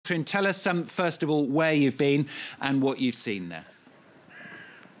Catherine, tell us, first of all, where you've been and what you've seen there.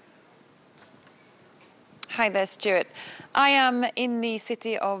 Hi there, Stuart. I am in the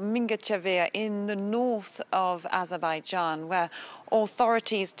city of Mingachever in the north of Azerbaijan, where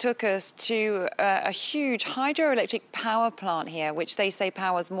authorities took us to a huge hydroelectric power plant here, which they say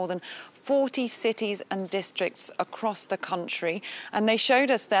powers more than 40 cities and districts across the country. And they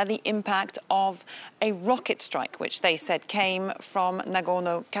showed us there the impact of a rocket strike, which they said came from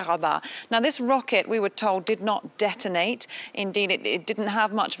Nagorno-Karabakh. Now, this rocket, we were told, did not detonate. Indeed, it didn't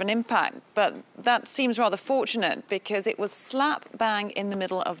have much of an impact. But that seems rather fortunate because it was slap bang in the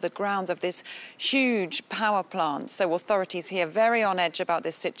middle of the grounds of this huge power plant. So authorities here very on edge about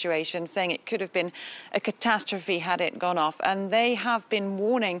this situation, saying it could have been a catastrophe had it gone off. And they have been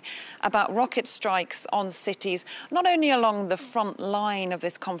warning about rocket strikes on cities, not only along the front line of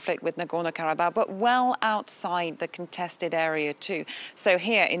this conflict with Nagorno-Karabakh, but well outside the contested area too. So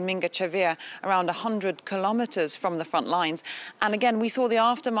here in Mingachever, around 100 kilometers from the front lines. And again, we saw the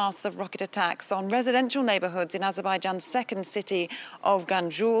aftermaths of rocket attacks on residential neighborhoods in Azerbaijan's second city of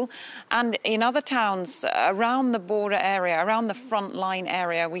Ganjul, and in other towns around the border area, around the front line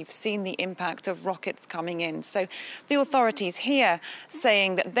area, we've seen the impact of rockets coming in. So the authorities here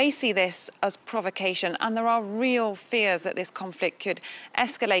saying that they see this as provocation, and there are real fears that this conflict could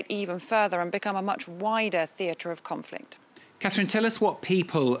escalate even further and become a much wider theatre of conflict. Catherine, tell us what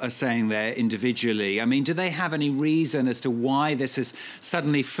people are saying there individually. I mean, do they have any reason as to why this has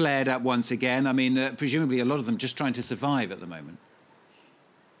suddenly flared up once again? I mean, presumably a lot of them just trying to survive at the moment.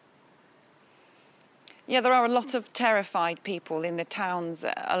 Yeah, there are a lot of terrified people in the towns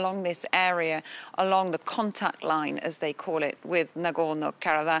along this area, along the contact line, as they call it, with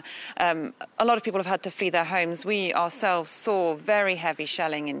Nagorno-Karabakh. A lot of people have had to flee their homes. We ourselves saw very heavy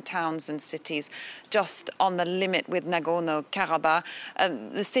shelling in towns and cities just on the limit with Nagorno-Karabakh.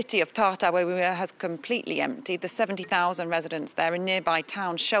 The city of Tarta, where we were, has completely emptied. The 70,000 residents there in nearby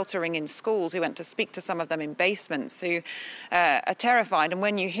towns sheltering in schools. We went to speak to some of them in basements who are terrified. And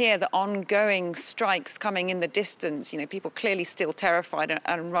when you hear the ongoing strikes coming in the distance, you know, people clearly still terrified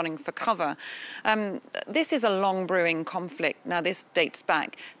and running for cover. This is a long brewing conflict. Now, this dates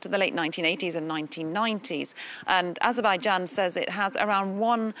back to the late 1980s and 1990s. And Azerbaijan says it has around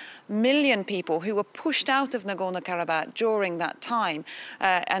 1 million people who were pushed out of Nagorno-Karabakh during that time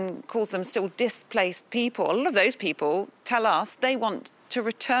and calls them still displaced people. A lot of those people tell us they want to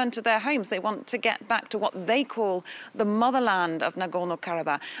return to their homes. They want to get back to what they call the motherland of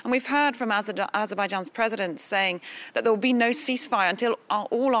Nagorno-Karabakh. And we've heard from Azerbaijan's president saying that there will be no ceasefire until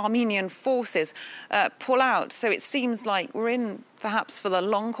all Armenian forces pull out. So it seems like we're in perhaps for the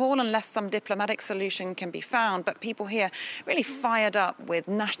long haul unless some diplomatic solution can be found. But people here really fired up with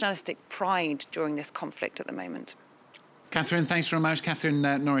nationalistic pride during this conflict at the moment. Catherine, thanks very much. Catherine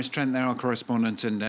Norris-Trent there, our correspondent. And